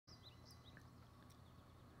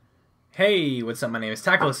Hey, what's up? My name is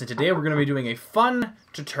Taclys, and today we're going to be doing a fun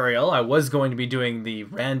tutorial. I was going to be doing the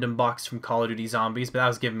random box from Call of Duty Zombies, but that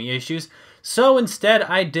was giving me issues. So instead,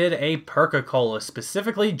 I did a Perk-A-Cola,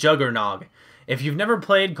 specifically Juggernog. If you've never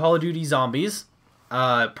played Call of Duty Zombies,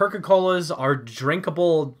 Perk-A-Colas are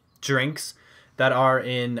drinkable drinks that are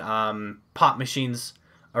in pop machines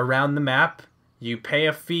around the map. You pay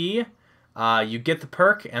a fee, you get the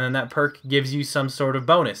perk, and then that perk gives you some sort of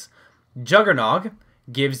bonus. Juggernog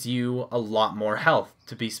gives you a lot more health.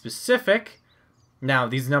 To be specific, now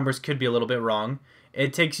these numbers could be a little bit wrong.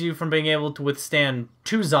 It takes you from being able to withstand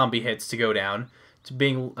 2 zombie hits to go down to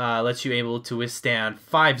being lets you able to withstand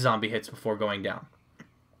 5 zombie hits before going down.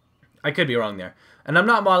 I could be wrong there, and I'm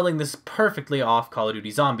not modeling this perfectly off Call of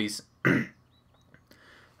Duty Zombies.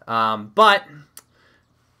 But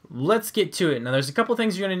let's get to it. Now there's a couple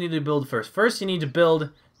things you're going to need to build first. First, you need to build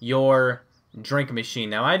your drink machine.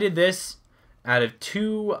 Now I did this out of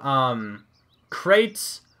 2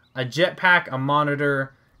 crates, a jetpack, a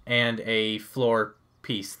monitor, and a floor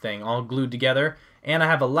piece thing all glued together. And I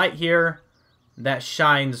have a light here that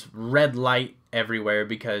shines red light everywhere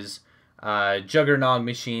because Juggernog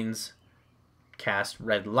machines cast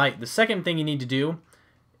red light. The second thing you need to do,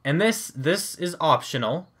 and this is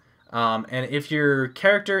optional, and if your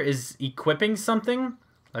character is equipping something,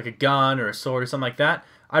 like a gun or a sword or something like that,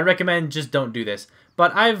 I recommend just don't do this.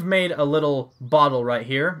 But I've made a little bottle right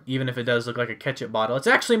here, even if it does look like a ketchup bottle. It's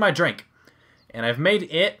actually my drink. And I've made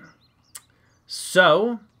it.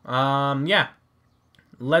 So, yeah.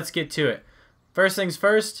 Let's get to it. First things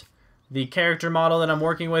first, the character model that I'm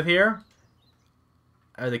working with here,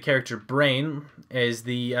 the character brain, is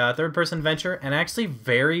the third-person adventure. And actually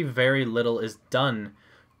very, very little is done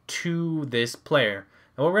to this player.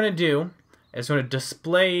 And what we're going to do is we're going to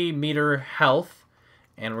display meter health.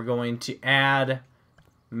 And we're going to add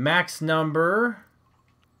max number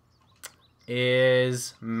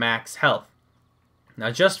is max health. Now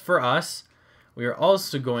just for us, we are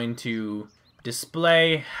also going to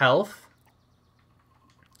display health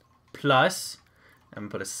plus, I'm going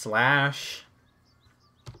to put a slash,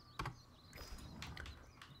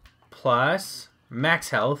 plus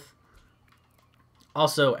max health,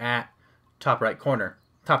 also at top right corner,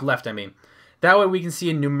 top left I mean. That way we can see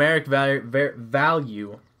a numeric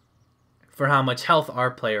value for how much health our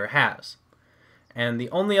player has. And the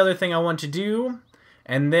only other thing I want to do,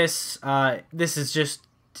 and this is just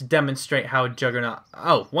to demonstrate how Juggernog...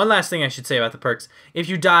 Oh, one last thing I should say about the perks. If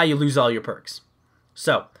you die, you lose all your perks.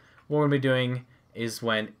 So, what we're going to be doing is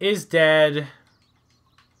when is dead,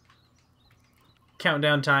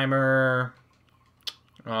 countdown timer,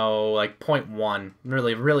 like 0.1,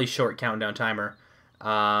 really short countdown timer,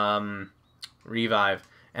 revive.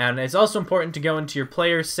 And it's also important to go into your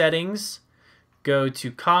player settings, go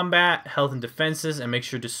to combat, health and defenses, and make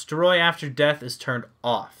sure destroy after death is turned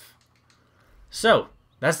off. So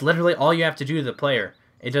that's literally all you have to do to the player.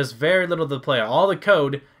 It does very little to the player. All the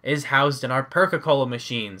code is housed in our Perk-A-Cola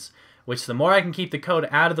machines, which the more I can keep the code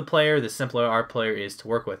out of the player, the simpler our player is to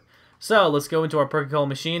work with. So let's go into our Perk-A-Cola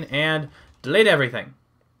machine and delete everything.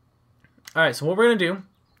 Alright, so what we're going to do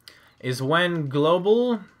is when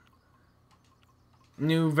global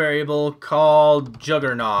new variable called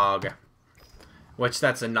Juggernog, which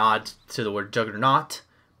that's a nod to the word juggernaut,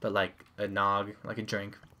 but like a nog, like a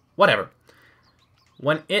drink, whatever.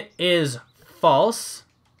 When it is false,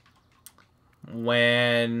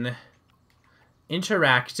 when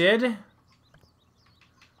interacted,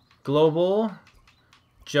 global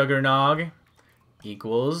Juggernog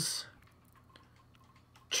equals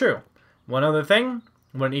true. One other thing,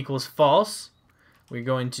 when it equals false, we're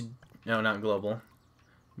going to, no, not global.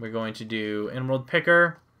 We're going to do in-world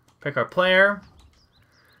picker, pick our player,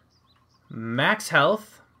 max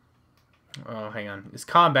health, oh hang on, is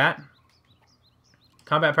combat,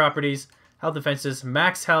 combat properties, health defenses,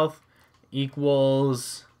 max health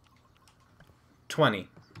equals 20.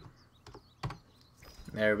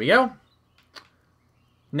 There we go.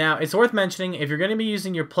 Now it's worth mentioning, if you're going to be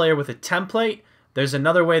using your player with a template, there's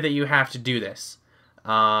another way that you have to do this.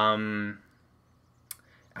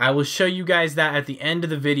 I will show you guys that at the end of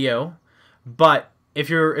the video, but if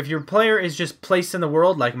your player is just placed in the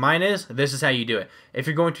world like mine is, this is how you do it. If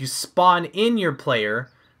you're going to spawn in your player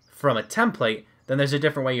from a template, then there's a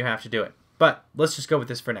different way you have to do it. But let's just go with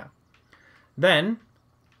this for now. Then,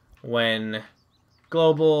 when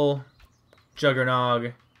global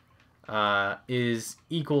Juggernog is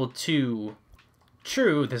equal to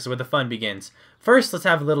true, this is where the fun begins. First, let's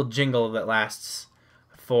have a little jingle that lasts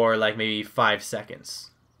for like maybe 5 seconds.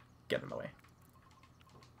 Get in the way.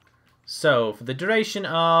 So, for the duration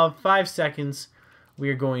of 5 seconds, we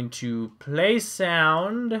are going to play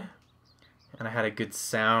sound And I had a good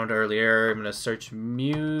sound earlier. I'm going to search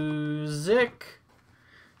music.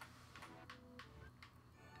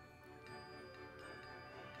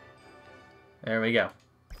 There we go.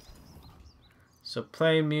 So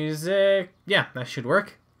play music. Yeah, that should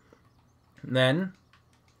work. And then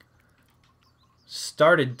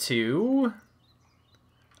started to.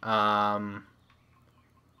 We're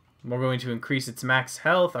going to increase its max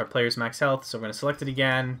health, our player's max health. So we're going to select it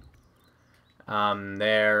again.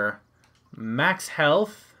 Their max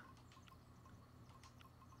health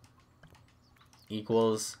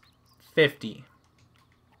equals 50.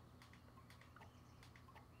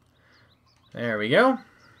 There we go.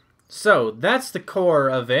 So that's the core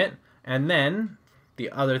of it. And then the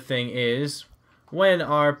other thing is when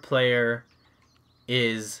our player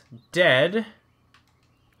is dead,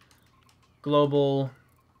 global,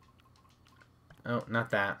 oh, not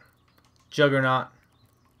that, Juggernog,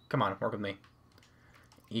 come on, work with me,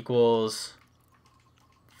 equals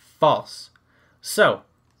false. So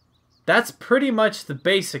that's pretty much the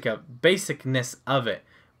basicness of it.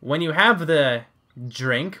 When you have the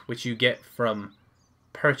drink, which you get from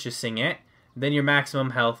purchasing it, then your maximum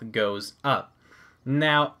health goes up.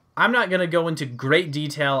 Now, I'm not going to go into great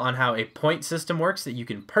detail on how a point system works that you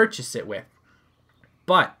can purchase it with.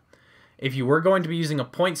 But if you were going to be using a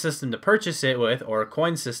point system to purchase it with, or a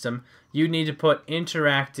coin system, you need to put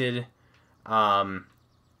interacted down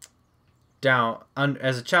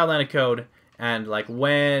as a child line of code, and like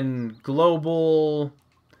when global,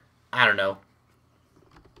 I don't know,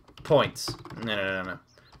 points. No.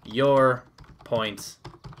 Your points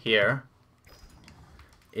here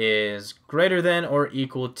is greater than or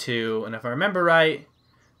equal to, and if I remember right,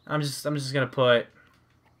 I'm just gonna put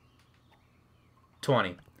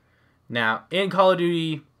 20. Now in Call of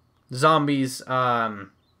Duty Zombies, Juggernog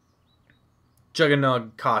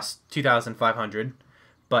costs 2,500,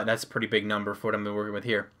 but that's a pretty big number for what I'm working with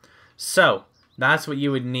here. So that's what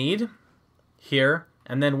you would need here,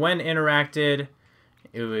 and then when interacted,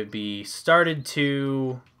 it would be started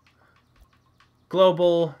to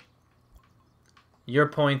global, your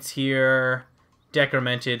points here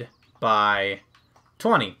decremented by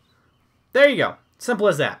 20. There you go. Simple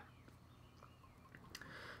as that.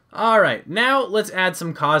 Alright, now let's add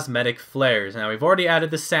some cosmetic flares. Now we've already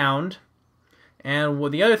added the sound, and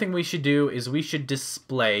the other thing we should do is we should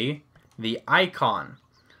display the icon.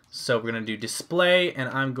 So we're going to do display, and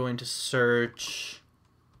I'm going to search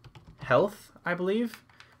health, I believe,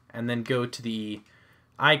 and then go to the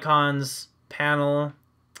icons panel.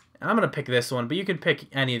 And I'm going to pick this one, but you can pick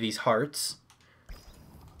any of these hearts.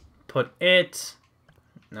 Put it,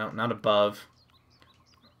 no, not above,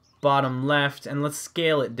 bottom left, and let's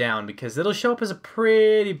scale it down because it'll show up as a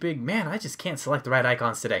pretty big, man, I just can't select the right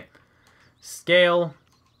icons today. Scale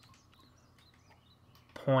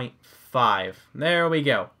 0.5. There we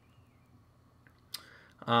go.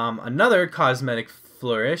 Another cosmetic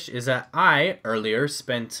flourish is that I earlier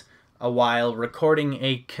spent a while recording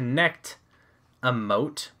a connect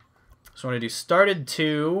emote. So I'm going to do started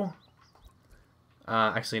to,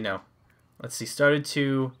 actually no, let's see, started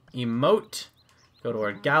to emote, go to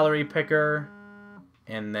our gallery picker,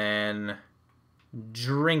 and then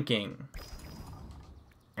drinking.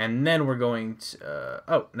 And then we're going to,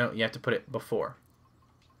 oh, no, you have to put it before.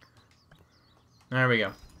 There we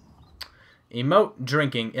go. Emote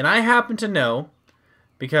drinking. And I happen to know,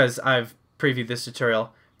 because I've previewed this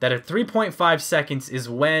tutorial, that at 3.5 seconds is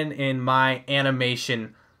when in my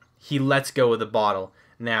animation he lets go of the bottle.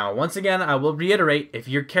 Now, once again, I will reiterate, if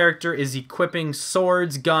your character is equipping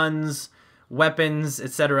swords, guns, weapons,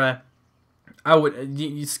 etc., I would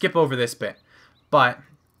you skip over this bit. But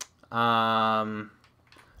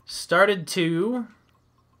started to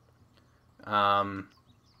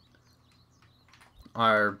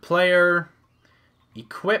our player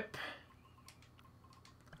equip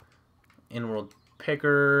in world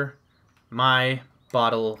picker my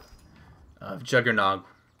bottle of Juggernog,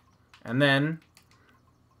 and then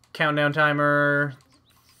countdown timer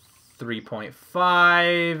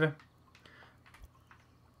 3.5.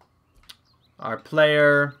 Our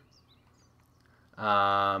player,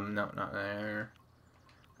 no, not there.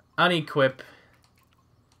 Unequip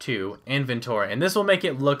to inventory, and this will make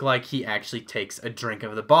it look like he actually takes a drink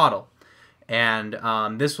of the bottle. And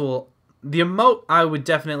this will, the emote, I would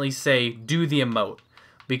definitely say do the emote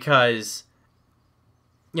because,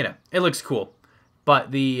 you know, it looks cool.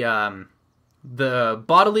 But the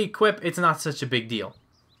bodily equip, it's not such a big deal.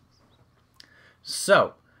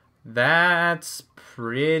 So that's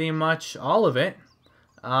pretty much all of it.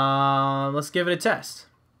 Let's give it a test.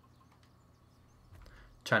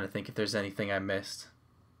 Trying to think if there's anything I missed.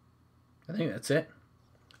 I think that's it.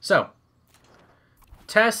 So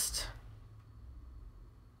test.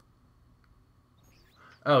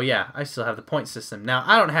 Oh yeah, I still have the point system. Now,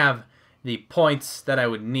 I don't have the points that I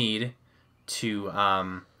would need to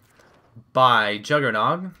buy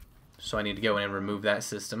Juggernog, so I need to go in and remove that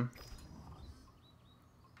system.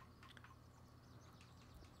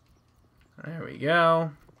 There we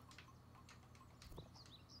go.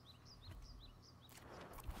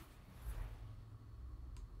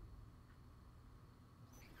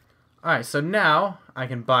 Alright, so now I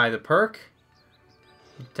can buy the perk,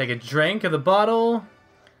 take a drink of the bottle,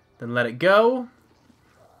 then let it go.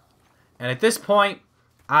 And at this point,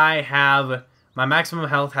 I have, my maximum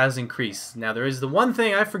health has increased. Now there is the one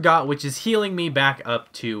thing I forgot, which is healing me back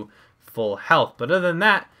up to full health. But other than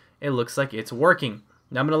that, it looks like it's working.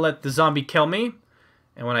 Now I'm going to let the zombie kill me.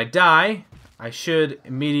 And when I die, I should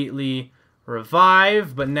immediately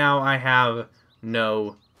revive. But now I have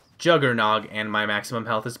no Juggernog and my maximum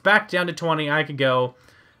health is back down to 20. I could go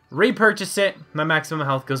repurchase it. My maximum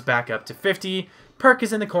health goes back up to 50. Perk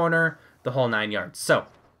is in the corner, the whole 9 yards. So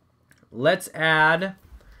let's add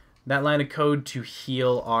that line of code to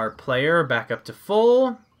heal our player back up to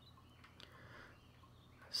full.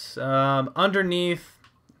 Underneath,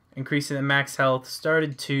 increasing the max health,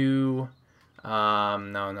 started to, no,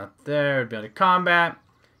 not there, it'd be under combat.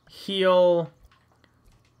 Heal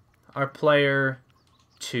our player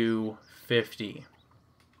to 50.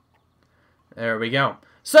 There we go.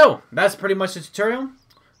 So, that's pretty much the tutorial.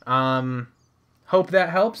 Hope that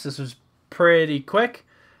helps. This was pretty quick.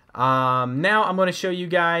 Now I'm going to show you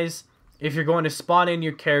guys if you're going to spawn in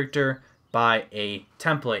your character by a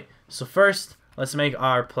template. So first, let's make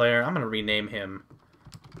our player, I'm going to rename him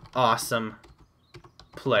Awesome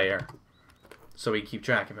Player so we can keep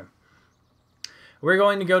track of him. We're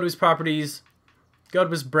going to go to his properties, go to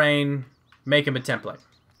his brain, make him a template.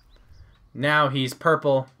 Now he's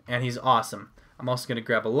purple and he's awesome. I'm also going to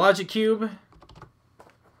grab a logic cube,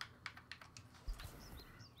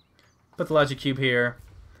 put the logic cube here,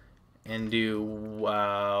 and do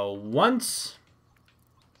once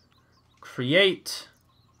create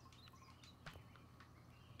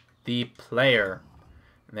the player.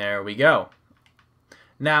 There we go.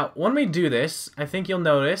 Now, when we do this, I think you'll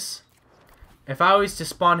notice if I was to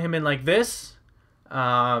spawn him in like this,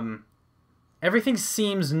 everything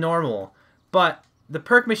seems normal, but the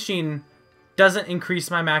perk machine doesn't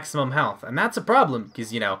increase my maximum health, and that's a problem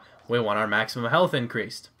because, you know, we want our maximum health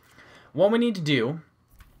increased. What we need to do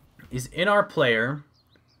is in our player,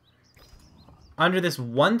 under this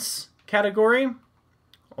once category,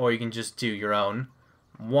 or you can just do your own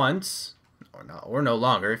once, or no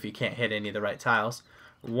longer if you can't hit any of the right tiles.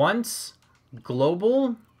 Once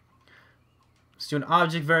global, let's do an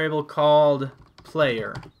object variable called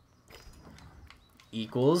player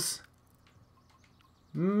equals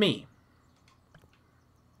me.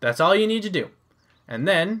 That's all you need to do. And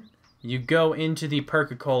then you go into the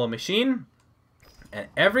Perk-A-Cola machine, and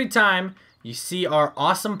every time you see our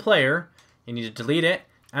awesome player, you need to delete it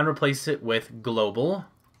and replace it with global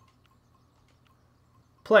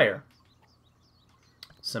player.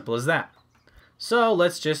 Simple as that. So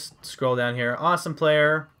let's just scroll down here. Awesome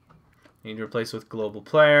player. You need to replace with global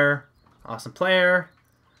player. Awesome player.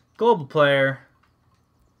 Global player.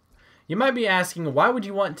 You might be asking, why would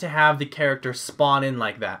you want to have the character spawn in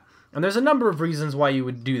like that? And there's a number of reasons why you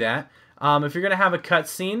would do that. If you're going to have a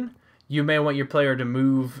cutscene, you may want your player to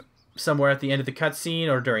move somewhere at the end of the cutscene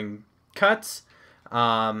or during cuts.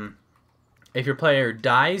 If your player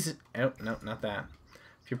dies... Oh, no, not that.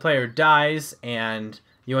 If your player dies and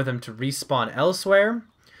you want them to respawn elsewhere...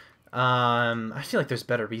 I feel like there's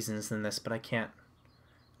better reasons than this, but I can't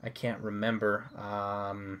remember.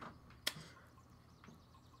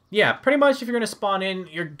 Yeah, pretty much if you're going to spawn in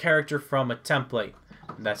your character from a template,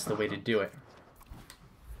 that's the way to do it.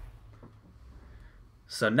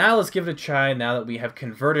 So now let's give it a try now that we have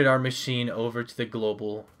converted our machine over to the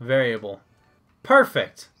global variable.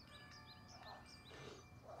 Perfect!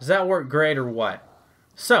 Does that work great or what?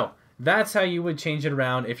 So, that's how you would change it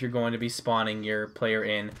around if you're going to be spawning your player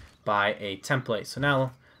in by a template. So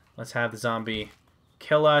now, let's have the zombie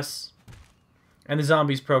kill us. And the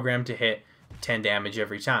zombie's programmed to hit 10 damage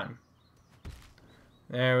every time.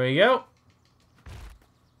 There we go.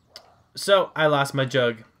 So, I lost my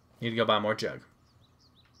jug. Need to go buy more jug.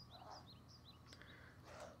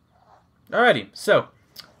 Alrighty, so,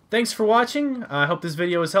 thanks for watching. I hope this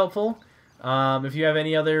video was helpful. If you have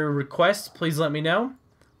any other requests, please let me know.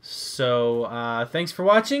 So, thanks for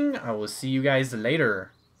watching. I will see you guys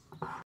later.